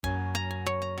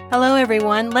Hello,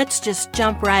 everyone. Let's just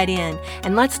jump right in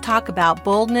and let's talk about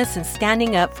boldness and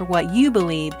standing up for what you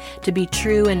believe to be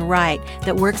true and right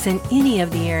that works in any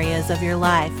of the areas of your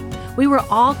life. We were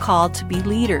all called to be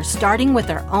leaders, starting with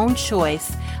our own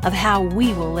choice of how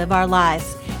we will live our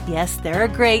lives. Yes, there are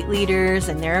great leaders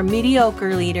and there are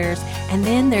mediocre leaders, and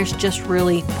then there's just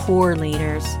really poor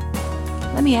leaders.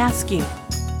 Let me ask you,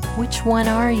 which one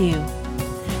are you?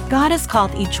 God has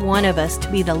called each one of us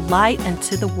to be the light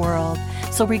unto the world.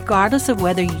 So regardless of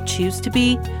whether you choose to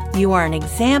be, you are an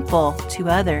example to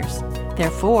others.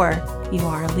 Therefore, you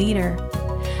are a leader.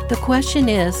 The question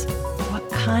is, what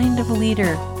kind of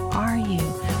leader are you?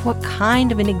 What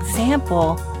kind of an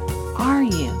example are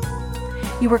you?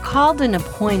 You were called and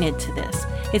appointed to this.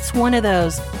 It's one of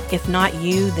those, if not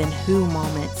you, then who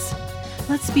moments.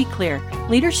 Let's be clear,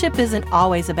 leadership isn't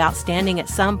always about standing at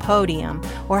some podium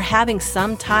or having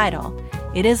some title.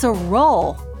 It is a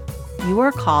role you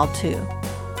are called to.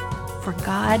 For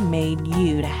God made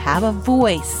you to have a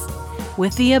voice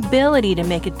with the ability to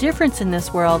make a difference in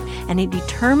this world, and it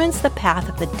determines the path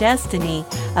of the destiny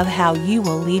of how you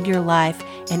will lead your life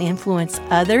and influence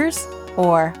others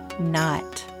or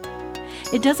not.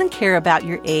 It doesn't care about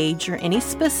your age or any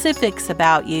specifics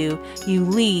about you. You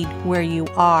lead where you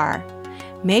are.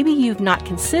 Maybe you've not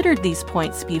considered these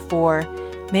points before.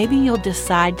 Maybe you'll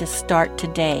decide to start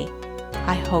today.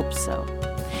 I hope so.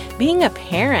 Being a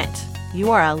parent, you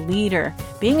are a leader.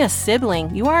 Being a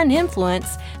sibling, you are an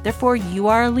influence. Therefore, you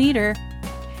are a leader.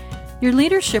 Your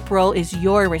leadership role is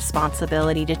your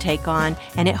responsibility to take on,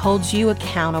 and it holds you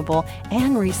accountable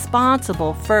and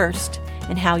responsible first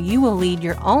in how you will lead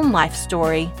your own life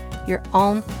story, your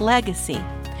own legacy.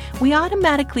 We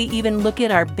automatically even look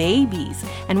at our babies,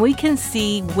 and we can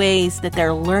see ways that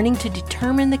they're learning to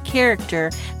determine the character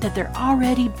that they're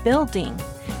already building.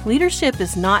 Leadership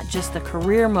is not just the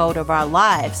career mode of our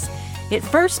lives. It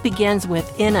first begins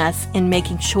within us in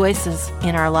making choices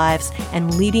in our lives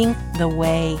and leading the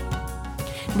way.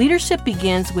 Leadership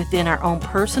begins within our own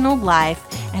personal life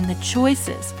and the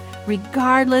choices.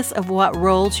 Regardless of what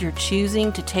roles you're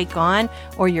choosing to take on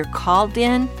or you're called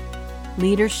in,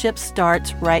 leadership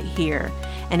starts right here,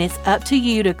 and it's up to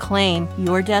you to claim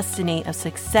your destiny of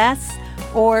success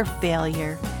or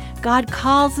failure. God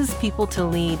calls His people to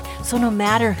lead, so no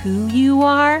matter who you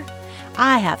are,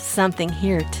 I have something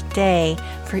here today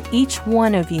for each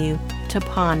one of you to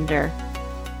ponder.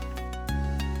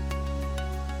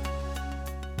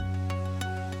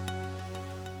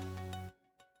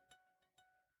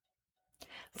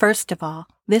 First of all,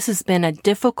 this has been a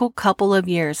difficult couple of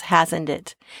years, hasn't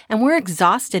it? And we're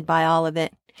exhausted by all of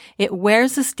it. It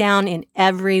wears us down in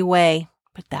every way,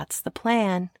 but that's the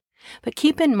plan. But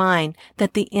keep in mind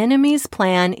that the enemy's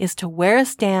plan is to wear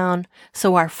us down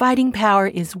so our fighting power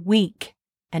is weak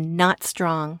and not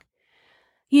strong.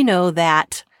 You know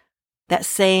that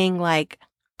saying like,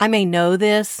 I may know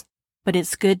this, but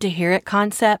it's good to hear it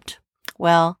concept?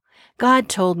 Well, God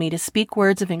told me to speak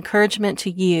words of encouragement to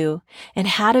you and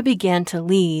how to begin to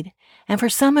lead. And for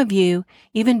some of you,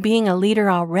 even being a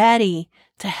leader already,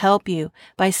 to help you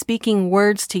by speaking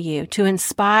words to you, to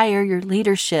inspire your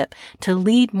leadership to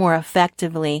lead more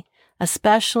effectively,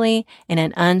 especially in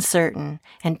an uncertain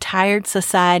and tired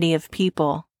society of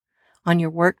people, on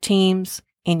your work teams,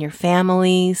 in your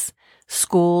families,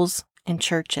 schools, and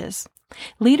churches.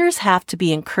 Leaders have to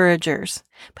be encouragers,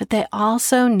 but they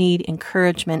also need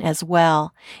encouragement as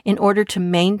well in order to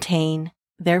maintain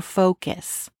their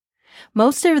focus.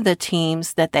 Most of the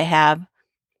teams that they have,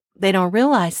 they don't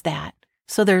realize that,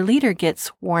 so their leader gets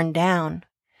worn down.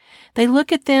 They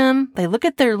look at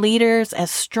their leaders as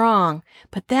strong,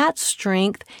 but that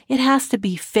strength, it has to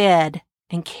be fed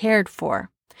and cared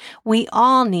for. We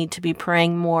all need to be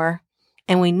praying more,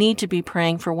 and we need to be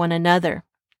praying for one another.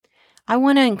 I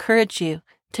want to encourage you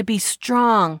to be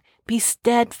strong, be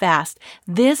steadfast.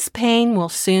 This pain will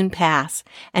soon pass,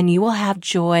 and you will have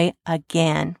joy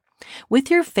again. With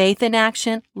your faith in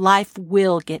action, life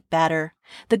will get better.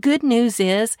 The good news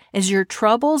is your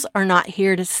troubles are not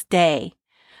here to stay.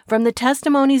 From the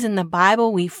testimonies in the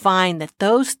Bible, we find that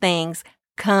those things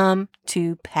come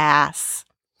to pass.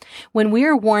 When we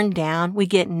are worn down, we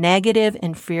get negative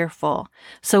and fearful,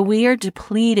 so we are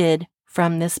depleted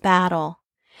from this battle.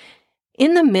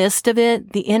 In the midst of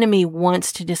it, the enemy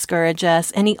wants to discourage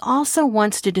us, and he also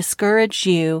wants to discourage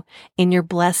you in your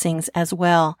blessings as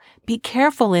well. Be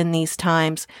careful in these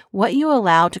times what you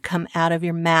allow to come out of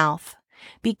your mouth.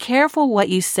 Be careful what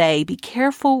you say. Be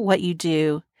careful what you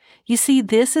do. You see,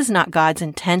 this is not God's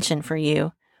intention for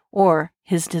you or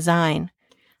His design.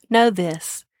 Know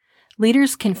this.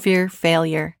 Leaders can fear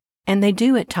failure, and they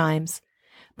do at times.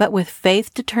 but with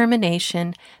faith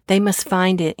determination, they must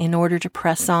find it in order to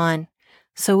press on.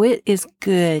 So it is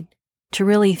good to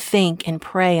really think and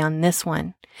pray on this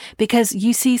one. Because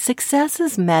you see, success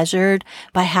is measured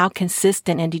by how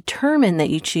consistent and determined that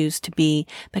you choose to be,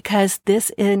 because this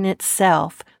in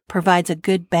itself provides a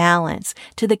good balance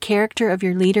to the character of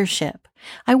your leadership.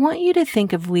 I want you to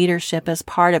think of leadership as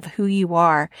part of who you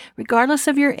are, regardless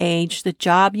of your age, the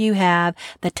job you have,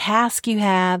 the task you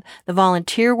have, the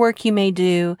volunteer work you may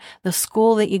do, the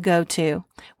school that you go to.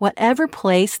 Whatever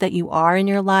place that you are in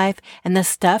your life and the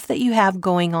stuff that you have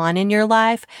going on in your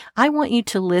life, I want you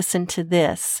to listen to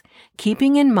this,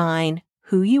 keeping in mind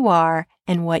who you are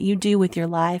and what you do with your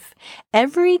life.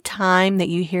 Every time that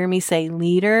you hear me say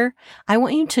leader, I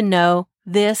want you to know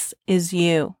this is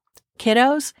you.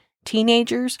 Kiddos,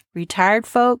 teenagers, retired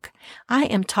folk, I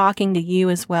am talking to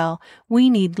you as well. We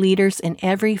need leaders in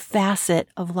every facet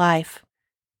of life.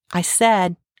 I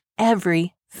said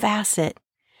every facet.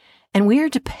 And we are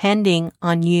depending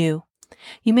on you.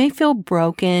 You may feel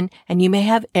broken and you may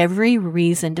have every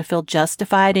reason to feel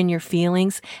justified in your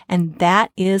feelings, and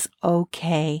that is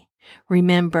okay.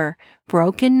 Remember,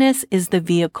 brokenness is the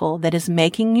vehicle that is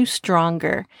making you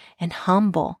stronger and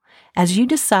humble as you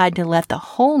decide to let the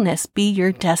wholeness be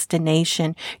your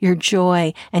destination, your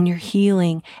joy and your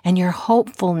healing and your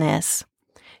hopefulness.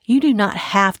 You do not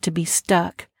have to be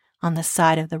stuck on the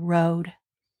side of the road.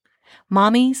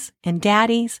 Mommies and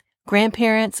daddies,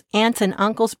 grandparents, aunts and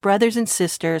uncles, brothers and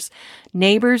sisters,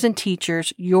 neighbors and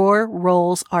teachers, your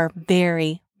roles are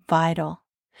very vital.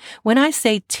 When I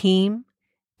say team,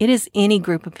 it is any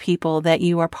group of people that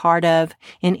you are part of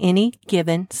in any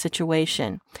given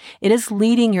situation. It is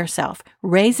leading yourself,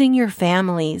 raising your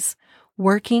families,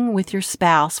 working with your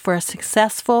spouse for a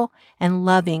successful and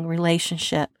loving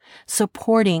relationship,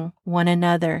 supporting one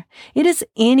another. It is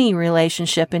any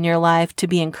relationship in your life to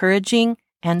be encouraging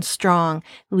and strong.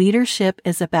 Leadership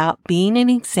is about being an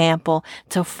example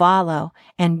to follow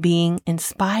and being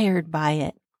inspired by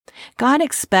it. God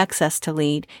expects us to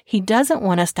lead. He doesn't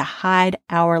want us to hide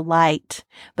our light,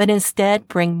 but instead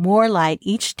bring more light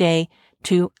each day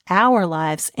to our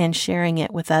lives and sharing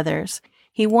it with others.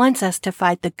 He wants us to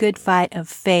fight the good fight of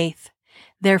faith.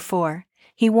 Therefore,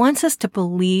 He wants us to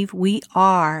believe we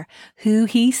are who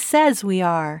He says we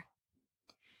are.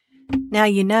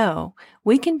 Now,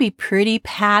 we can be pretty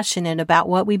passionate about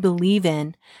what we believe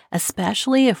in,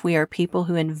 especially if we are people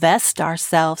who invest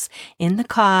ourselves in the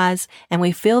cause and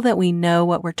we feel that we know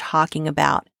what we're talking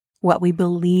about, what we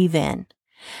believe in.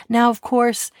 Now, of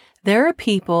course, there are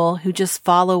people who just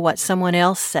follow what someone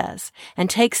else says and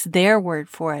takes their word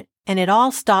for it, and it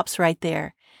all stops right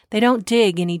there. They don't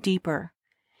dig any deeper.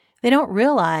 They don't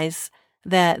realize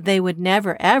that they would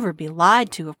never, ever be lied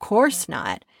to. Of course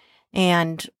not.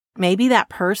 And maybe that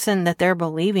person that they're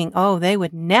believing, they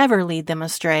would never lead them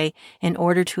astray in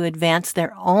order to advance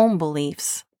their own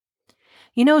beliefs.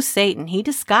 Satan, he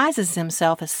disguises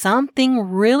himself as something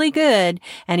really good,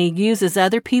 and he uses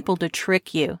other people to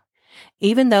trick you.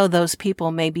 Even though those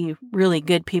people may be really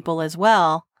good people as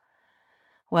well,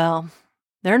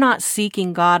 they're not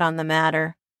seeking God on the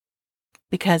matter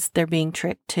because they're being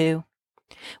tricked too.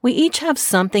 We each have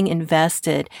something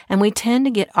invested, and we tend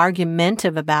to get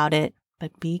argumentative about it.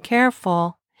 But be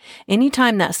careful.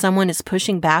 Anytime that someone is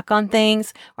pushing back on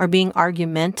things or being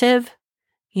argumentative,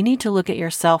 you need to look at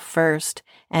yourself first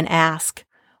and ask,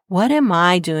 what am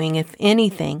I doing, if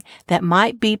anything, that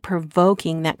might be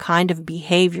provoking that kind of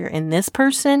behavior in this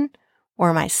person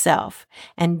or myself?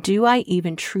 And do I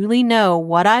even truly know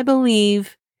what I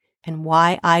believe and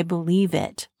why I believe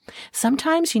it?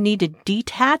 Sometimes you need to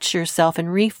detach yourself and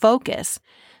refocus.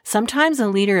 Sometimes a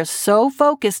leader is so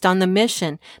focused on the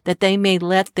mission that they may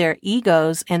let their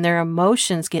egos and their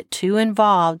emotions get too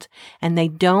involved, and they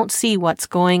don't see what's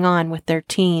going on with their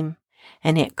team,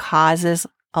 and it causes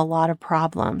a lot of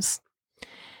problems.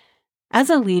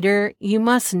 As a leader, you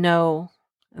must know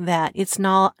that it's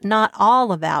not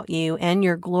all about you and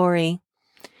your glory.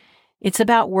 It's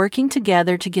about working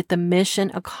together to get the mission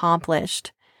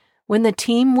accomplished. When the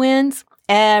team wins,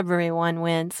 everyone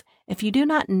wins. If you do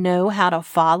not know how to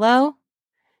follow,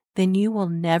 then you will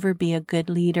never be a good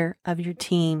leader of your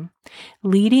team.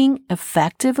 Leading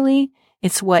effectively,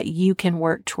 it's what you can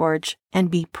work towards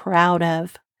and be proud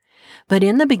of. But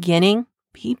in the beginning,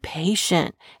 be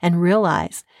patient and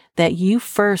realize that you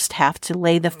first have to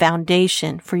lay the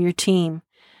foundation for your team,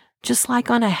 just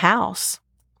like on a house.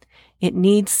 It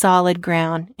needs solid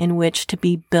ground in which to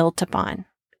be built upon.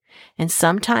 And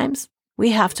sometimes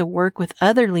we have to work with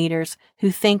other leaders who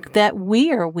think that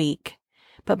we are weak.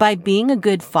 But by being a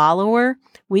good follower,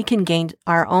 we can gain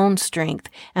our own strength,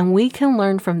 and we can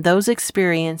learn from those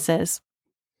experiences.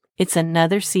 It's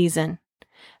another season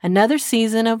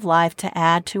of life to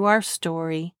add to our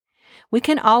story. We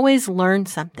can always learn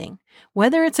something,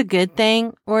 whether it's a good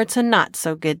thing or it's a not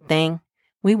so good thing.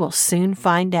 We will soon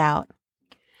find out.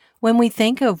 When we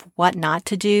think of what not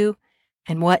to do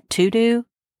and what to do,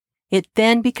 it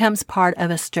then becomes part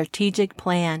of a strategic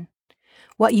plan.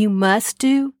 What you must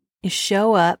do is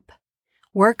show up,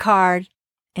 work hard,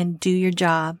 and do your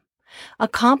job.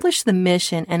 Accomplish the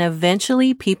mission, and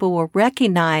eventually people will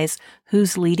recognize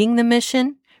who's leading the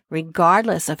mission,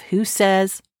 regardless of who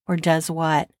says or does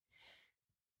what.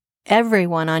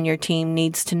 Everyone on your team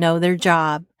needs to know their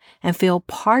job and feel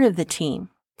part of the team.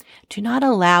 Do not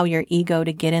allow your ego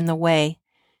to get in the way.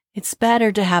 It's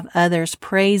better to have others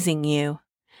praising you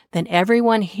than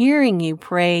everyone hearing you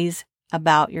praise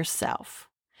about yourself.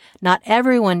 Not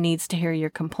everyone needs to hear your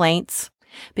complaints,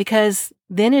 because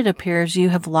then it appears you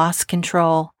have lost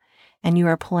control and you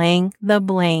are playing the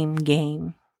blame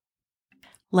game.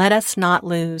 Let us not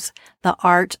lose the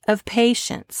art of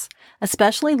patience,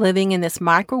 especially living in this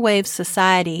microwave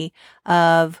society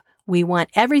of we want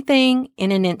everything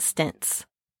in an instant.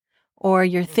 Or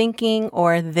you're thinking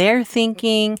or they're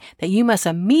thinking that you must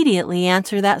immediately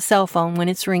answer that cell phone when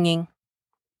it's ringing.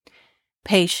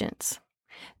 Patience.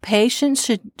 Patience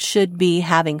should be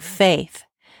having faith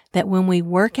that when we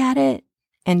work at it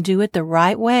and do it the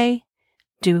right way,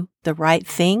 do the right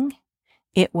thing,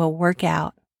 it will work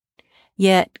out.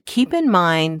 Yet keep in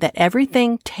mind that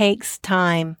everything takes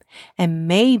time, and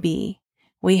maybe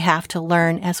we have to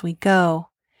learn as we go.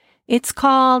 It's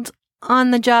called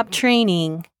on-the-job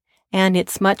training, and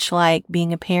it's much like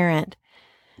being a parent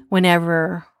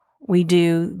whenever we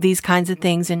do these kinds of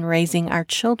things in raising our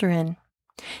children.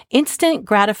 Instant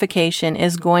gratification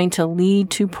is going to lead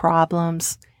to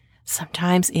problems.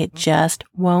 Sometimes it just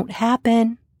won't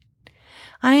happen.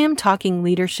 I am talking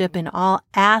leadership in all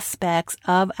aspects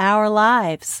of our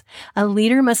lives. A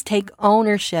leader must take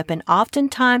ownership, and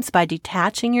oftentimes by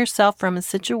detaching yourself from a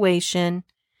situation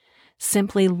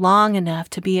simply long enough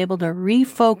to be able to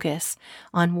refocus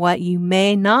on what you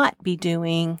may not be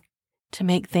doing to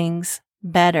make things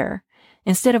better,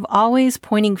 instead of always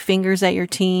pointing fingers at your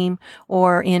team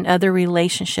or in other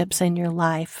relationships in your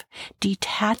life.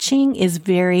 Detaching is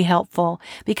very helpful,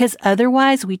 because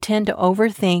otherwise we tend to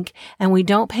overthink and we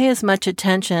don't pay as much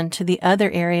attention to the other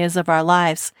areas of our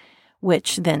lives,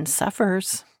 which then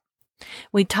suffers.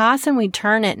 We toss and we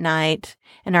turn at night,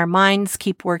 and our minds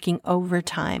keep working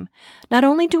overtime. Not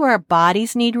only do our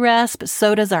bodies need rest, but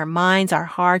so does our minds, our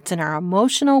hearts, and our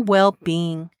emotional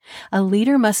well-being. A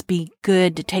leader must be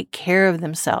good to take care of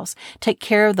themselves, take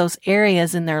care of those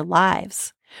areas in their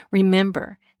lives.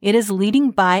 Remember, it is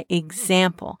leading by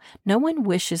example. No one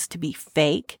wishes to be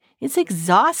fake. It's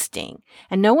exhausting.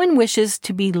 And no one wishes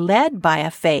to be led by a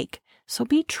fake. So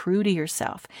be true to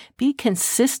yourself. Be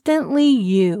consistently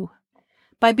you.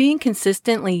 By being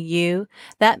consistently you,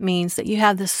 that means that you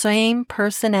have the same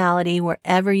personality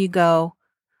wherever you go,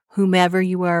 whomever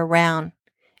you are around.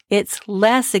 It's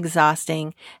less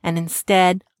exhausting and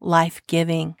instead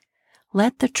life-giving.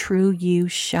 Let the true you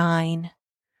shine.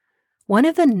 One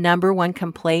of the number one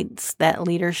complaints that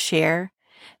leaders share,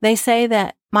 they say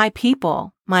that my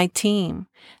people, my team,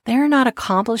 they are not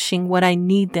accomplishing what I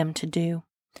need them to do.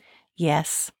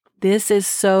 Yes. This is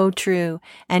so true,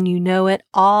 and you know it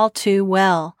all too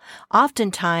well.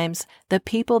 Oftentimes, the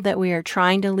people that we are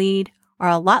trying to lead are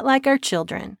a lot like our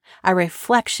children, a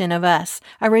reflection of us,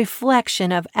 a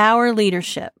reflection of our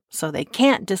leadership, so they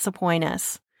can't disappoint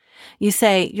us. You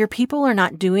say your people are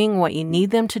not doing what you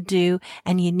need them to do,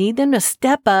 and you need them to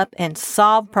step up and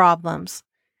solve problems.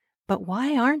 But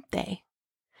why aren't they?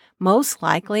 Most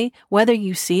likely, whether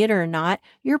you see it or not,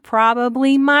 you're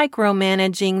probably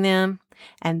micromanaging them.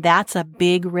 And that's a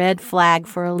big red flag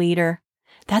for a leader.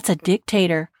 That's a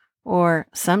dictator or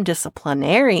some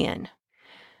disciplinarian.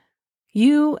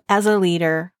 You, as a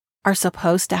leader, are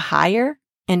supposed to hire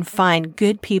and find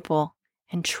good people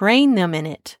and train them in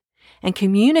it and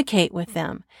communicate with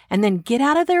them and then get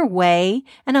out of their way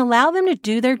and allow them to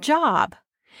do their job.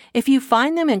 If you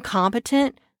find them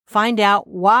incompetent, find out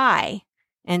why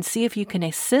and see if you can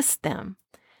assist them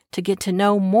to get to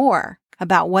know more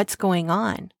about what's going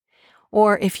on.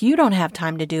 Or if you don't have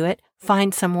time to do it,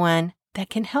 find someone that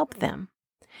can help them.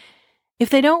 If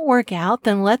they don't work out,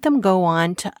 then let them go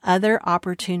on to other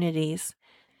opportunities.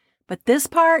 But this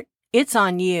part, it's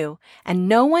on you, and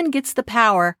no one gets the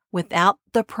power without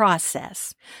the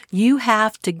process. You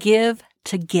have to give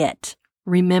to get.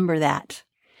 Remember that.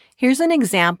 Here's an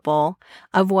example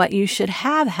of what you should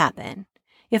have happen.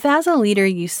 If as a leader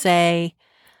you say,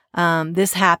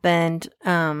 this happened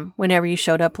whenever you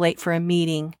showed up late for a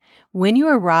meeting, When you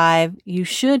arrive, you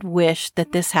should wish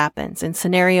that this happens. In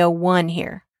scenario 1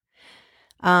 here,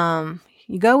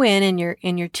 you go in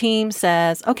and your team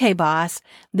says, "Okay, boss,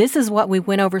 this is what we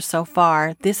went over so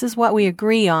far. This is what we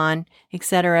agree on,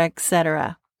 etc.,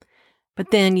 etc."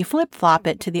 But then you flip-flop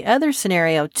it to the other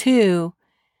scenario 2.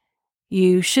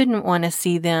 You shouldn't want to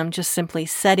see them just simply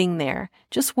sitting there,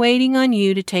 just waiting on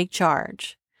you to take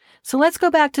charge. So let's go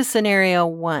back to scenario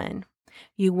 1.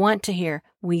 You want to hear,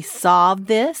 "We solved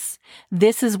this.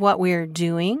 This is what we're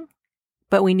doing,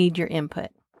 but we need your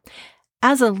input."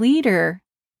 As a leader,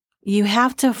 you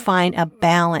have to find a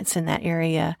balance in that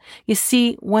area. You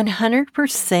see,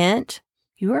 100%,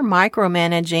 you are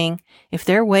micromanaging if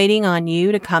they're waiting on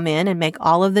you to come in and make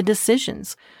all of the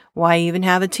decisions. Why even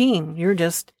have a team? You're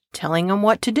just telling them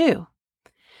what to do.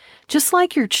 Just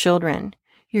like your children,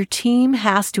 your team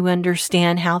has to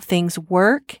understand how things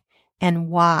work and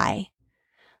why.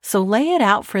 So lay it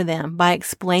out for them by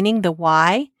explaining the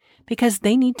why, because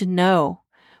they need to know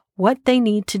what they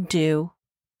need to do.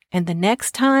 And the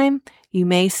next time, you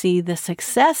may see the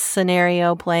success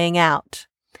scenario playing out.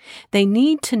 They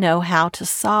need to know how to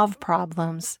solve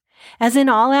problems. As in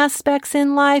all aspects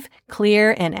in life,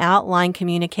 clear and outline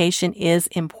communication is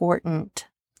important.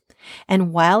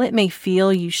 And while it may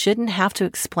feel you shouldn't have to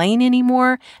explain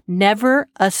anymore, never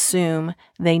assume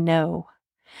they know.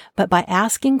 But by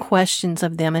asking questions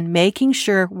of them and making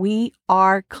sure we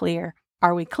are clear.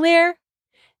 Are we clear?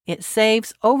 It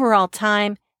saves overall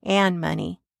time and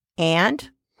money. And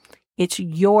it's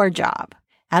your job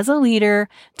as a leader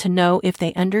to know if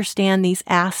they understand these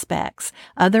aspects.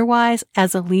 Otherwise,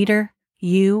 as a leader,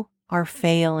 you are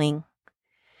failing.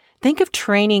 Think of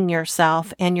training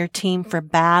yourself and your team for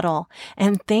battle,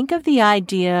 and think of the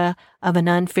idea of an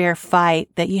unfair fight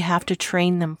that you have to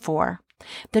train them for.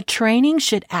 The training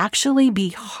should actually be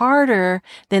harder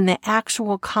than the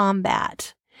actual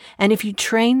combat. And if you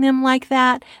train them like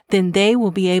that, then they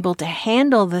will be able to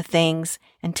handle the things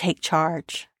and take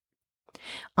charge.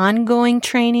 Ongoing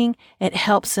training, it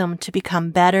helps them to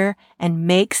become better and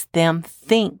makes them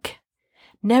think.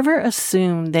 Never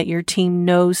assume that your team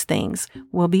knows things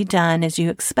will be done as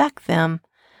you expect them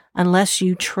unless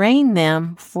you train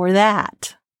them for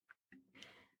that.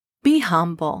 Be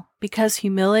humble, because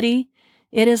humility,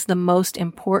 it is the most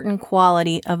important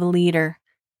quality of a leader.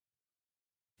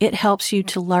 It helps you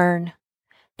to learn.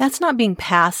 That's not being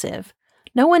passive.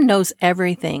 No one knows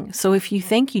everything, so if you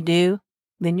think you do,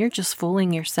 then you're just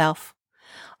fooling yourself.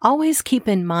 Always keep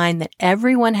in mind that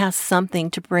everyone has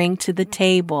something to bring to the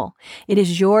table. It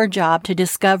is your job to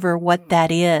discover what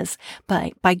that is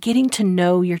by getting to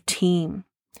know your team.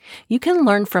 You can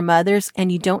learn from others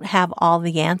and you don't have all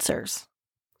the answers.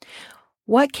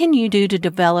 What can you do to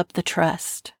develop the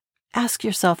trust? Ask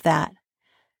yourself that.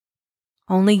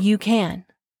 Only you can.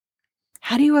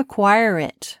 How do you acquire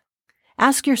it?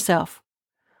 Ask yourself,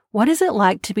 what is it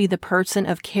like to be the person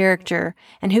of character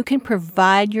and who can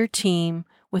provide your team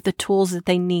with the tools that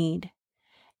they need?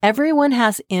 Everyone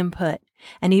has input,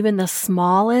 and even the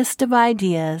smallest of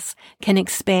ideas can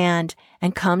expand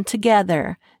and come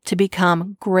together to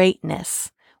become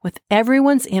greatness with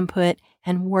everyone's input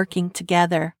and working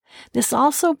together. This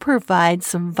also provides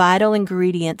some vital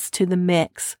ingredients to the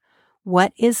mix.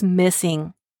 What is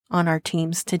missing on our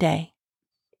teams today?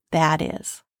 That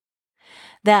is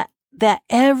that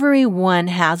everyone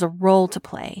has a role to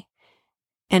play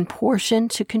and portion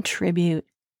to contribute.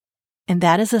 And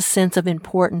that is a sense of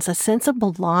importance, a sense of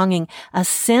belonging, a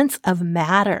sense of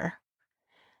matter.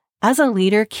 As a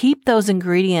leader, keep those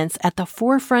ingredients at the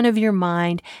forefront of your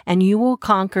mind, and you will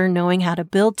conquer knowing how to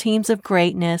build teams of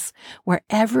greatness where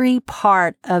every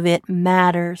part of it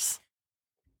matters.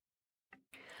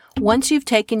 Once you've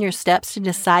taken your steps to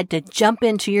decide to jump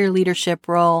into your leadership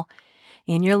role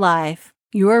in your life,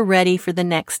 you are ready for the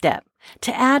next step.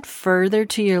 To add further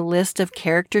to your list of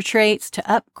character traits,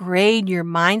 to upgrade your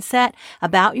mindset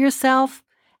about yourself,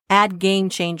 add game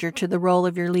changer to the role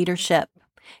of your leadership.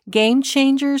 Game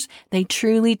changers, they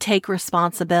truly take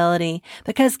responsibility,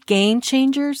 because game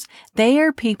changers, they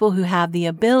are people who have the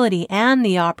ability and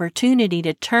the opportunity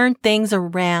to turn things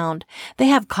around. They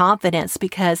have confidence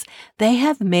because they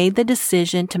have made the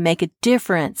decision to make a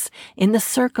difference in the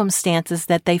circumstances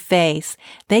that they face.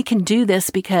 They can do this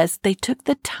because they took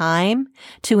the time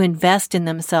to invest in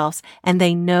themselves and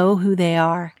they know who they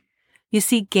are. You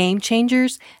see, game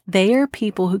changers, they are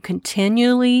people who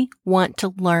continually want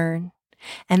to learn.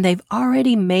 And they've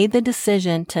already made the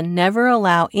decision to never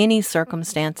allow any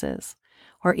circumstances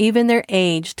or even their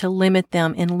age to limit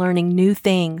them in learning new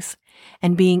things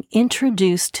and being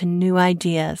introduced to new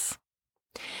ideas.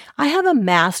 I have a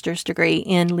master's degree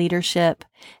in leadership,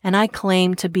 and I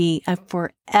claim to be a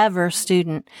forever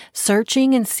student,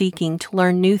 searching and seeking to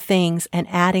learn new things and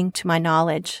adding to my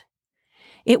knowledge.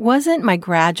 It wasn't my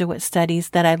graduate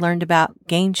studies that I learned about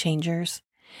game changers.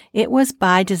 It was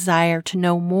by desire to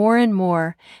know more and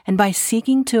more, and by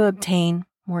seeking to obtain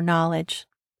more knowledge.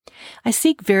 I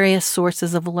seek various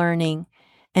sources of learning,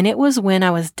 and it was when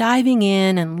I was diving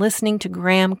in and listening to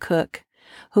Graham Cooke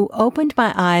who opened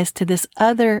my eyes to this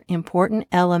other important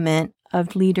element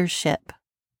of leadership.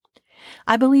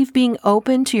 I believe being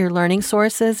open to your learning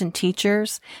sources and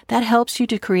teachers, that helps you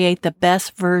to create the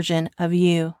best version of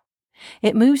you.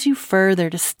 It moves you further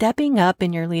to stepping up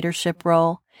in your leadership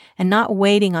role and not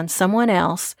waiting on someone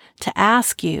else to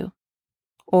ask you,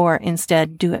 or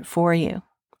instead do it for you.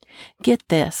 Get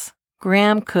this,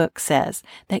 Graham Cooke says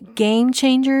that game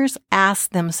changers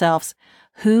ask themselves,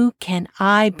 who can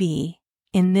I be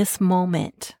in this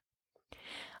moment?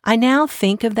 I now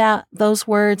think of those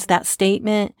words, that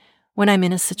statement, when I'm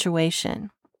in a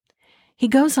situation. He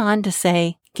goes on to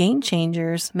say, game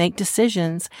changers make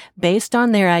decisions based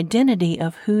on their identity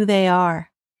of who they are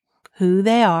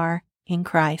in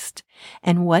Christ,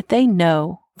 and what they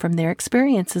know from their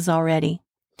experiences already.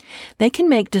 They can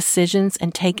make decisions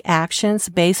and take actions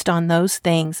based on those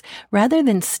things rather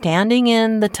than standing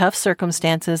in the tough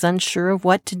circumstances unsure of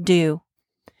what to do.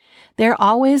 They're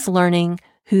always learning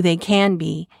who they can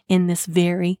be in this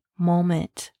very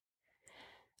moment.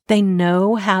 They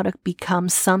know how to become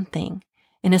something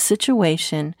in a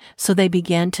situation, so they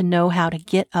begin to know how to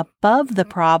get above the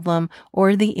problem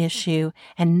or the issue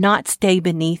and not stay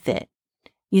beneath it.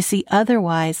 You see,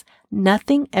 otherwise,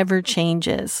 nothing ever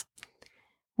changes.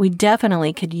 We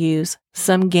definitely could use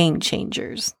some game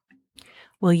changers.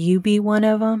 Will you be one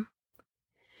of them?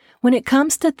 When it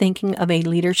comes to thinking of a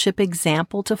leadership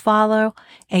example to follow,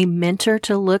 a mentor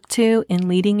to look to in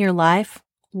leading your life,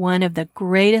 one of the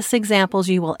greatest examples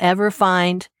you will ever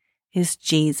find is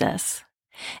Jesus.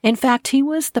 In fact, he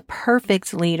was the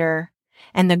perfect leader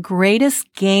and the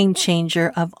greatest game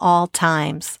changer of all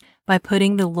times. By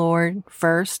putting the Lord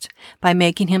first, by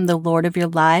making him the Lord of your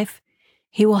life,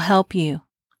 he will help you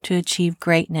to achieve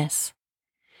greatness.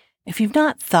 If you've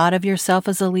not thought of yourself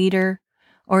as a leader,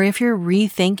 or if you're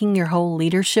rethinking your whole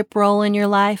leadership role in your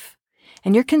life,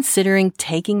 and you're considering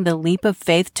taking the leap of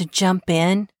faith to jump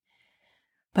in,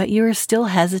 but you are still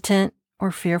hesitant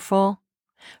or fearful,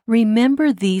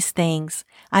 remember these things.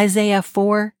 Isaiah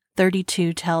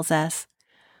 4:32 tells us,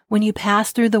 "When you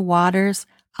pass through the waters,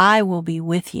 I will be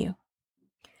with you."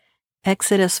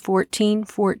 Exodus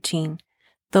 14:14,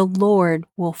 "The Lord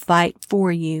will fight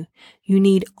for you. You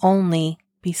need only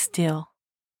be still."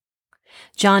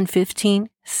 John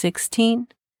 15:16,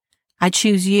 "I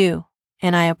choose you,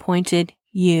 and I appointed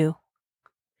you."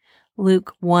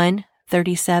 Luke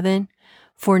 1:37,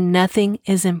 "For nothing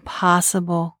is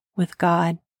impossible with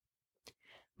God."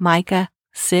 Micah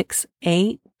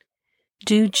 6:8,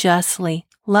 "Do justly,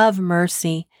 love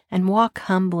mercy, and walk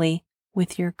humbly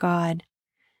with your God."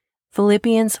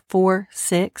 Philippians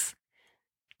 4:6,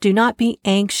 "Do not be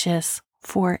anxious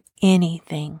for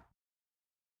anything."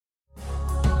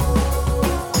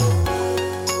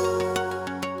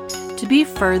 To be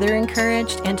further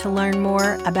encouraged and to learn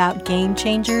more about game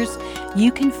changers,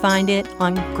 you can find it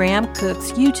on Graham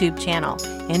Cooke's YouTube channel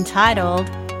entitled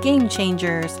Game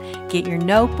Changers. Get your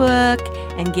notebook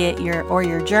and get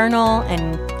your journal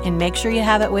and make sure you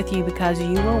have it with you, because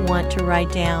you will want to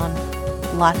write down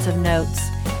lots of notes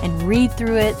and read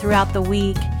through it throughout the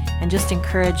week and just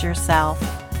encourage yourself.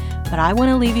 But I want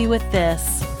to leave you with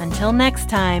this. Until next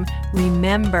time,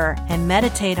 remember and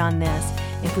meditate on this.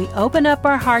 If we open up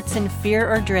our hearts in fear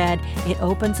or dread, it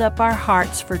opens up our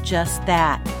hearts for just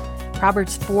that.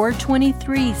 Proverbs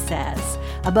 4:23 says,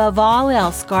 "Above all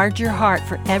else, guard your heart,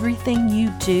 for everything you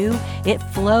do, it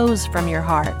flows from your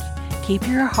heart." Keep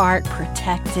your heart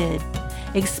protected.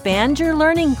 Expand your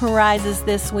learning horizons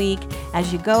this week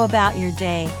as you go about your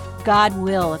day. God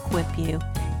will equip you.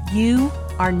 You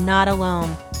are not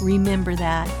alone. Remember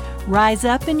that. Rise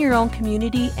up in your own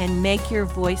community and make your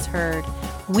voice heard.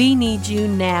 We need you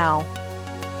now.